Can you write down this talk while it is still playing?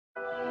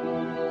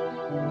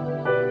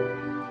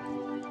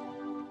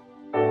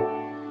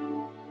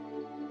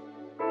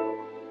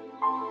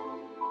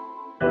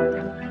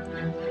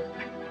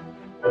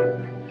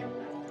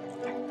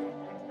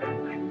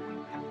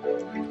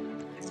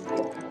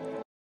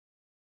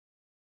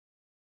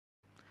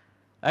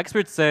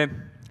Experts say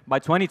by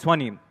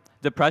 2020,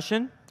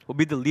 depression will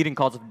be the leading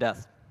cause of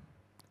death.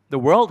 The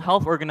World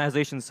Health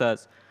Organization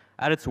says,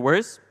 at its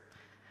worst,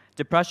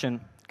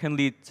 depression can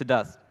lead to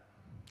death.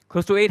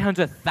 Close to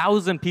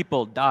 800,000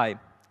 people die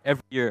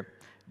every year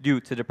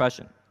due to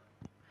depression.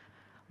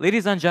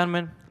 Ladies and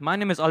gentlemen, my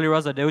name is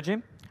Aliraza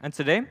Dewji, and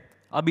today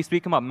I'll be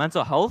speaking about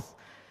mental health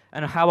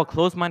and how a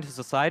closed-minded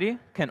society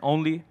can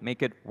only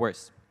make it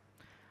worse.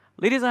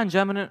 Ladies and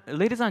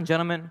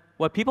gentlemen,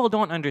 what people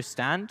don't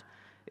understand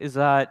is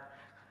that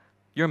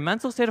your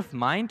mental state of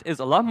mind is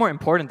a lot more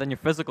important than your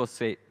physical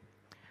state.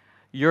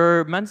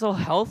 Your mental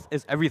health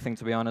is everything,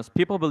 to be honest.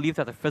 People believe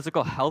that their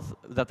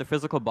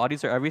physical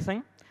bodies are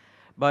everything,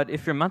 but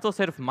if your mental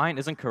state of mind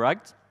isn't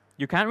correct,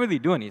 you can't really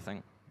do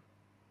anything.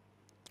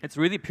 It's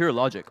really pure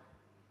logic.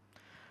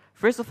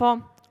 First of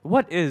all,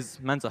 what is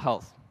mental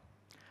health?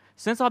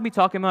 Since I'll be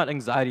talking about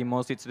anxiety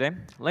mostly today,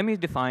 let me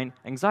define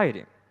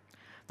anxiety.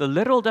 The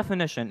literal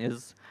definition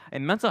is a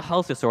mental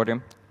health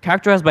disorder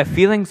characterized by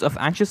feelings of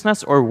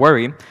anxiousness or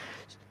worry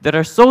that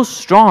are so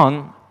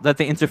strong that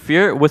they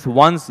interfere with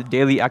one's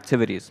daily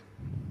activities.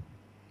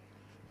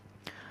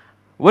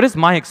 What is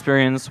my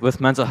experience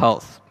with mental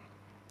health?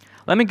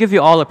 Let me give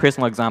you all a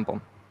personal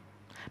example.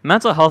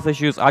 Mental health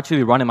issues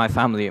actually run in my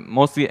family,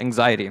 mostly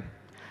anxiety.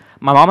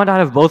 My mom and dad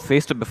have both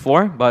faced it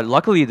before, but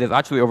luckily they've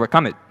actually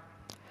overcome it.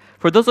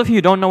 For those of you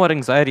who don't know what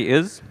anxiety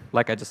is,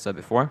 like I just said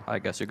before, I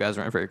guess you guys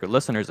aren't very good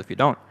listeners if you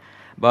don't,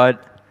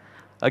 but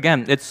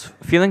again, it's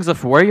feelings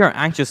of worry or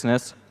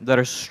anxiousness that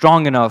are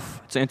strong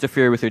enough to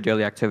interfere with your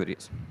daily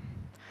activities.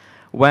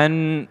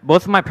 When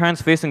both of my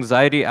parents faced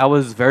anxiety, I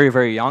was very,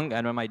 very young,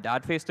 and when my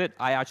dad faced it,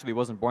 I actually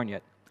wasn't born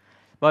yet.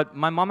 But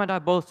my mom and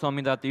dad both told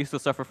me that they used to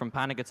suffer from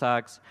panic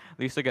attacks,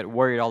 they used to get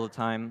worried all the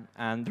time,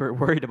 and they were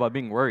worried about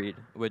being worried,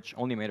 which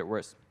only made it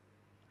worse.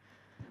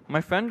 My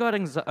friend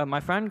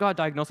got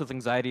diagnosed with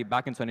anxiety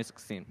back in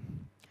 2016.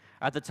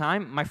 At the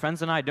time, my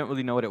friends and I didn't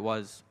really know what it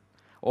was,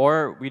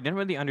 or we didn't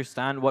really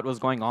understand what was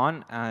going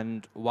on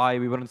and why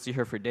we wouldn't see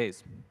her for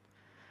days,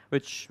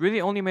 which really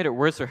only made it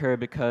worse for her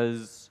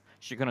because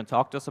she couldn't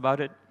talk to us about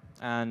it,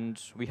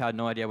 and we had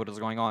no idea what was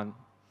going on.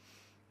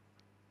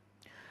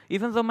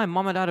 Even though my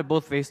mom and dad had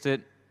both faced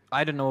it,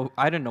 I didn't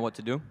know what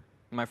to do.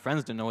 My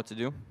friends didn't know what to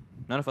do.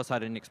 None of us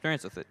had any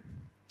experience with it.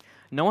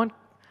 No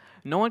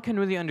one can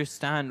really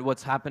understand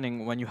what's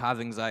happening when you have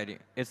anxiety.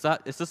 It's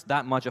just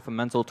that much of a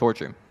mental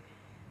torture.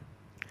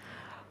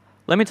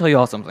 Let me tell you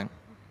all something.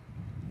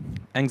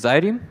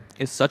 Anxiety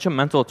is such a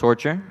mental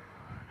torture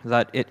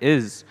that it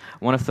is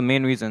one of the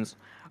main reasons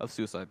of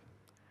suicide.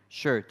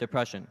 Sure,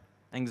 depression.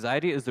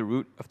 Anxiety is the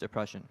root of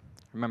depression.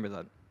 Remember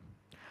that.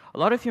 A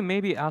lot of you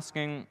may be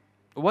asking,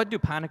 what do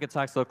panic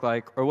attacks look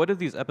like, or what do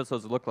these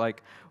episodes look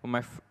like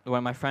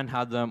when my friend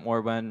had them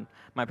or when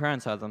my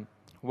parents had them?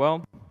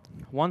 Well,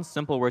 one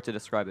simple word to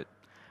describe it.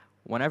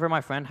 Whenever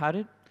my friend had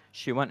it,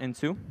 she went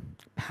into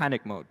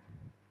panic mode.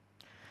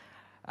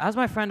 As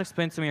my friend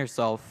explained to me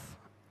herself,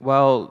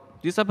 well,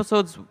 these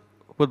episodes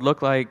would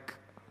look like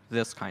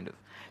this kind of.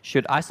 She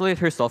would isolate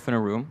herself in a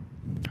room,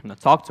 not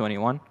talk to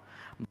anyone,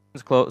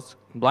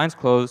 blinds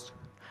closed,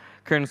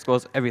 curtains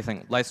closed,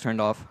 everything, lights turned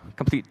off,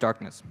 complete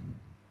darkness.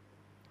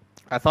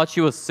 I thought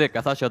she was sick.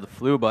 I thought she had the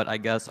flu, but I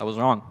guess I was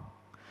wrong.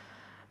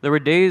 There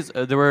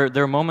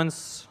were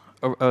moments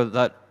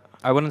that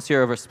I wouldn't see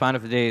her over a span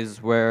of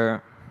days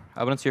where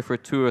I wouldn't see her for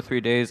 2 or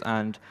 3 days,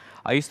 and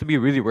I used to be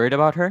really worried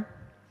about her.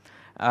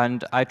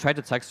 And I tried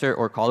to text her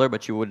or call her,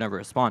 but she would never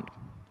respond.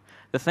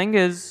 The thing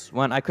is,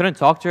 when I couldn't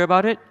talk to her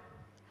about it,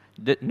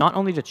 not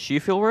only did she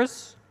feel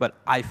worse, but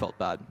I felt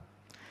bad.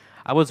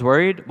 I was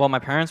worried, well, my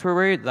parents were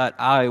worried that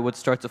I would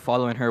start to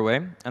follow in her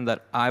way and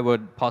that I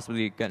would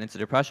possibly get into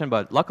depression,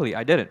 but luckily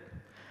I didn't.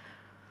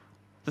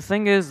 The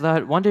thing is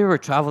that one day we were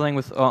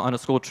traveling on a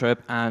school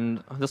trip,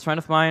 and this friend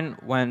of mine,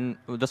 when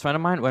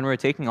we were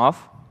taking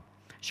off,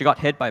 she got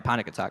hit by a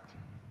panic attack.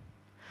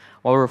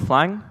 While we were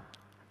flying,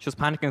 she was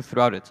panicking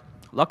throughout it.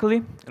 Luckily,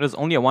 it was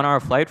only a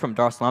 1-hour flight from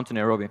Dar es Salaam to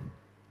Nairobi.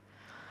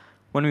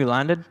 When we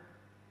landed,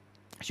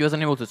 she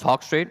wasn't able to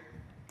talk straight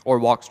or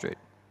walk straight.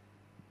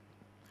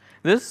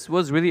 This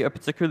was really a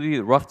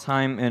particularly rough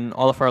time in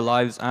all of our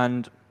lives,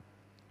 and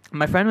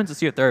my friend went to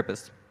see a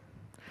therapist.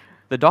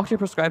 The doctor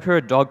prescribed her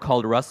a drug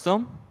called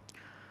Restil.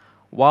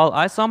 While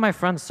I saw my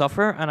friend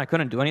suffer and I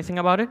couldn't do anything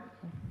about it,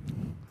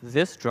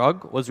 this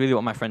drug was really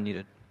what my friend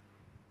needed.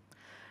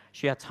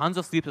 She had tons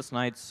of sleepless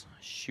nights.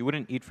 She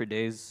wouldn't eat for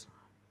days.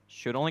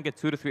 She would only get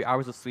 2 to 3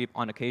 hours of sleep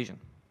on occasion.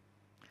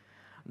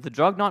 The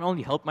drug not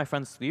only helped my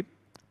friend sleep,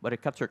 but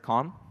it kept her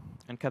calm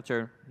and kept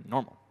her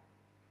normal.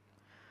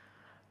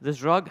 This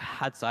drug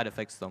had side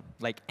effects though,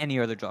 like any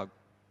other drug.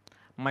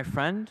 My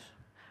friend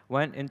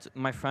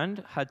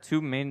had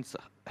two main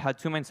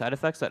side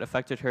effects that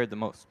affected her the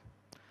most: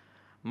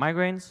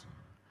 migraines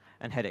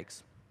and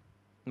headaches.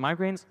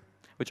 Migraines,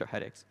 which are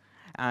headaches,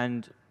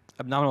 and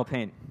abdominal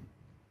pain.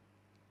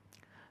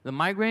 The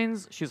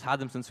migraines, she's had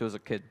them since she was a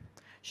kid.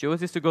 She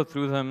always used to go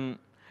through them.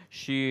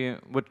 She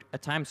would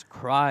at times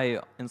cry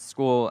in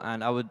school,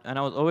 and I would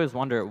always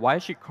wonder, why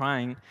is she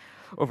crying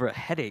over a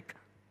headache?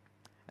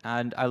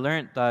 And I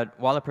learned that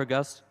while it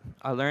progressed,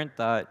 I learned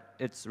that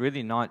it's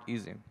really not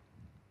easy.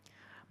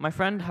 My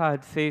friend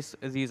had faced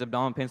these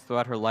abdominal pains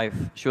throughout her life.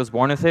 She was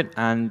born with it,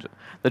 and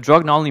the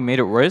drug not only made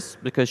it worse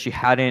because she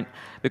hadn't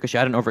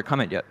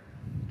overcome it yet.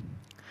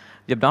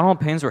 The abdominal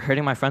pains were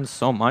hurting my friend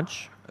so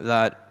much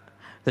that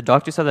the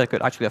doctor said that it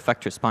could actually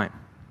affect her spine.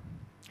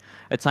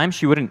 At times,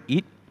 she wouldn't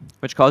eat,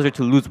 which caused her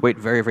to lose weight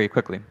very, very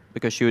quickly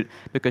because she'd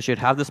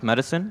have this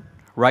medicine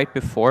right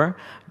before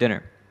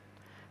dinner.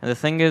 And the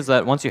thing is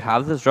that once you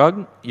have this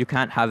drug, you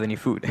can't have any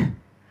food.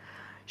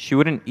 She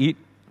wouldn't eat,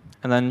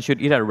 and then she'd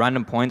eat at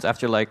random points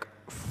after like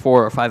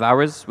 4 or 5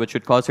 hours, which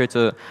would cause her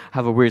to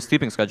have a weird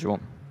sleeping schedule.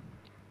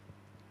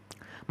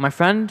 My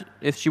friend,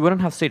 if she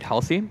wouldn't have stayed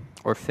healthy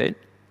or fit,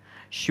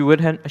 she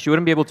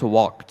wouldn't be able to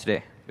walk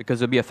today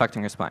because it would be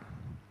affecting her spine.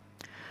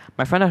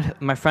 My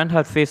friend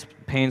had faced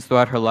pains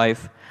throughout her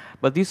life,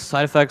 but these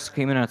side effects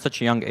came in at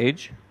such a young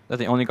age that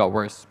they only got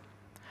worse.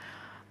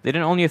 They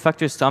didn't only affect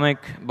her stomach,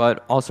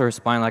 but also her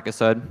spine, like I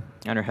said,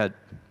 and her head.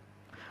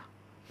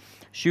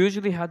 She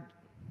usually had,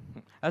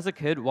 as a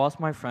kid, whilst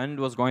my friend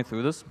was going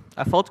through this,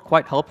 I felt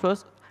quite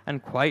helpless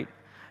and quite,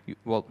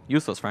 well,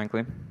 useless,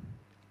 frankly.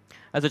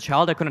 As a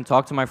child, I couldn't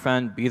talk to my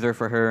friend, be there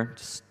for her,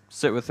 just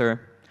sit with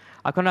her.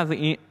 I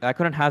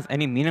couldn't have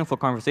any meaningful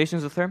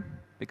conversations with her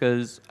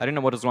because I didn't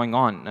know what was going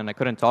on, and I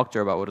couldn't talk to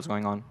her about what was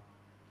going on.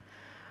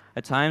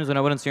 At times, when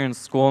I wouldn't see her in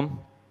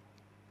school,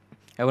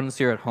 I wouldn't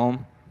see her at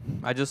home,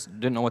 I just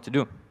didn't know what to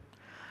do.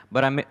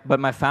 But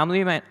my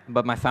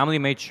family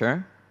made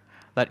sure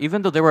that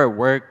even though they were at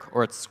work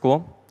or at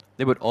school,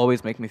 they would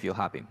always make me feel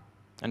happy.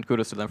 And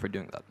kudos to them for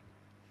doing that.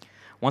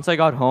 Once I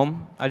got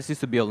home, I just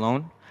used to be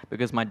alone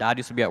because my dad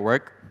used to be at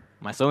work.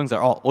 My siblings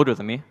are all older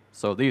than me,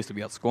 so they used to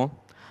be at school.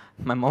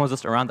 My mom was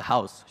just around the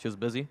house. She was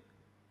busy.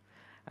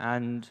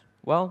 And,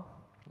 well,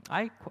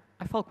 I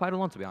felt quite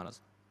alone, to be honest.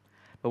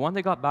 But when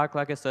they got back,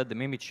 like I said, they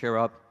made me cheer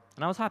up,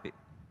 and I was happy.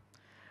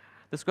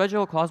 The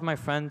schedule caused my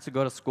friend to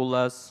go to school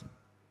less,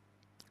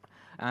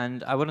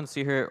 and I wouldn't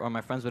see her, or my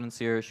friends wouldn't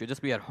see her. She would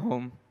just be at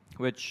home,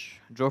 which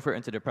drove her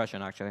into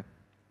depression, actually.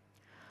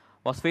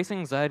 Whilst facing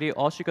anxiety,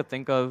 all she could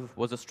think of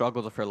was the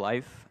struggles of her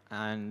life,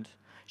 and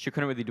she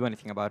couldn't really do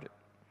anything about it.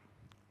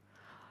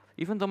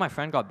 Even though my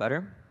friend got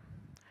better,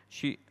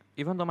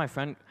 even though my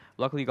friend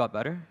luckily got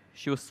better,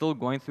 she was still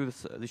going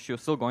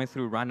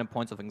through random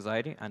points of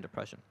anxiety and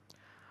depression.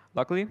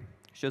 Luckily,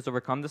 she has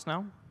overcome this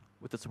now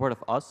with the support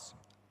of us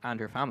and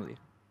her family.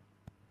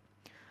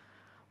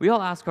 We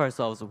all ask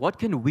ourselves, what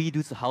can we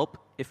do to help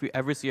if we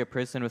ever see a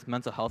person with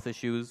mental health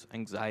issues,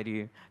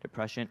 anxiety,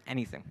 depression,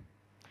 anything?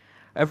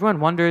 Everyone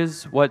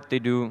wonders what they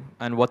do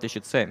and what they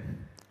should say.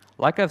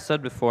 Like I've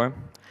said before,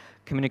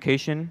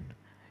 communication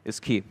is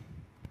key.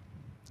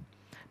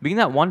 Being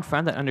that one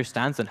friend that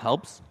understands and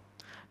helps,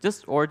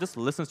 just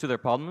listens to their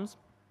problems,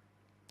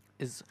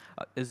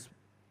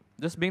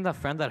 just being that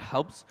friend that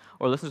helps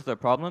or listens to their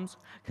problems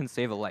can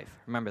save a life.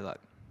 Remember that.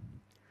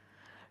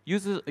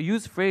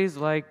 Use phrase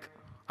like,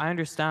 I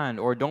understand,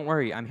 or don't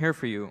worry, I'm here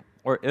for you,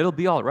 or it'll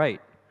be all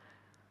right,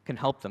 can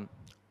help them.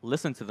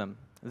 Listen to them.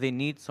 They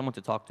need someone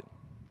to talk to.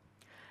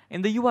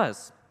 In the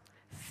US,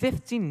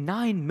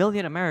 59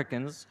 million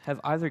Americans have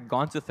either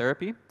gone to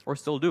therapy or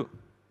still do.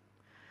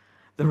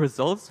 The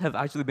results have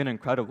actually been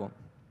incredible.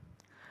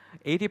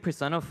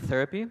 80%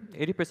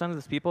 of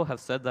these people have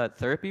said that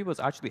therapy was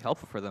actually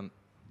helpful for them.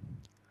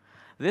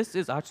 This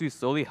is actually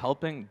slowly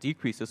helping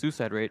decrease the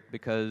suicide rate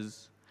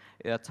because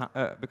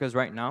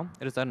right now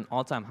it is at an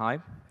all-time high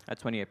at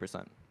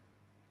 28%.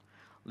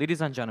 Ladies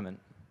and gentlemen,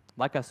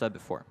 like I said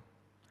before,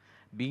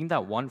 being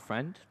that one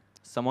friend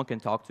someone can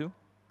talk to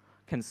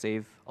can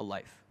save a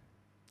life.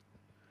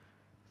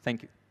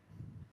 Thank you.